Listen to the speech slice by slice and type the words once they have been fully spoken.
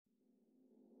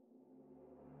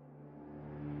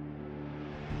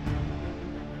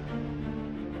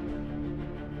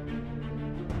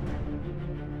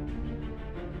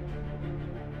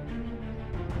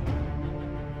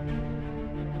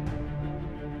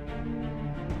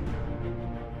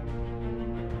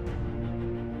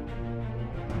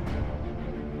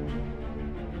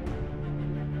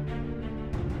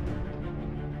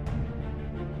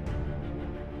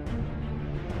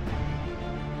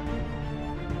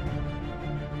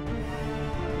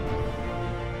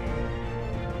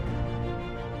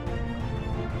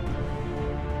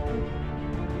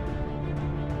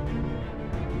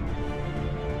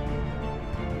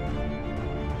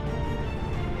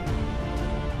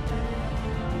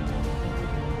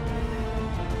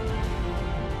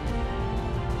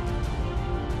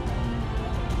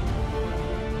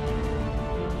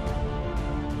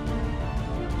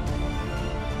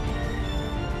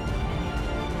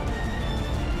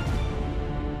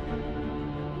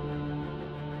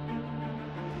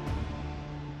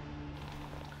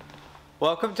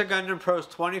Welcome to Gundam Pro's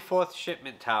 24th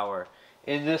Shipment Tower.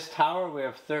 In this tower we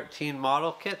have 13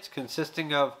 model kits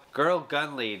consisting of Girl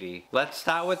Gun Lady. Let's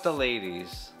start with the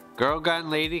ladies. Girl Gun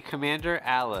Lady Commander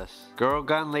Alice. Girl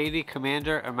Gun Lady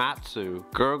Commander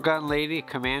Amatsu. Girl Gun Lady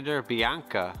Commander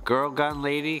Bianca. Girl Gun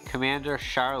Lady Commander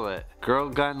Charlotte. Girl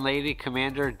Gun Lady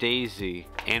Commander Daisy.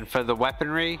 And for the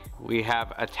weaponry, we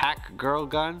have Attack Girl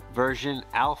Gun version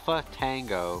Alpha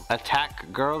Tango.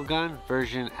 Attack Girl Gun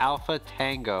version Alpha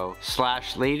Tango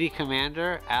 / Lady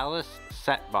Commander Alice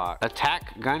Setbox.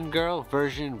 Attack Gun Girl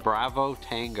version Bravo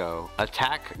Tango.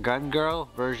 Attack Gun Girl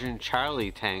version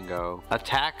Charlie Tango.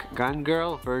 Attack Gun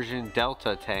Girl version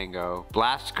Delta Tango.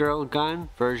 Blast Girl Gun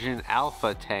version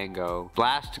Alpha Tango.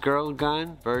 Blast Girl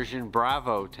Gun version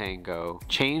Bravo Tango.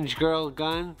 Change Girl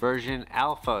Gun version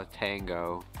Alpha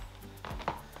Tango.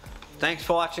 Thanks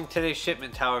for watching today's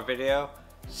Shipment Tower video.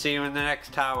 See you in the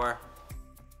next tower.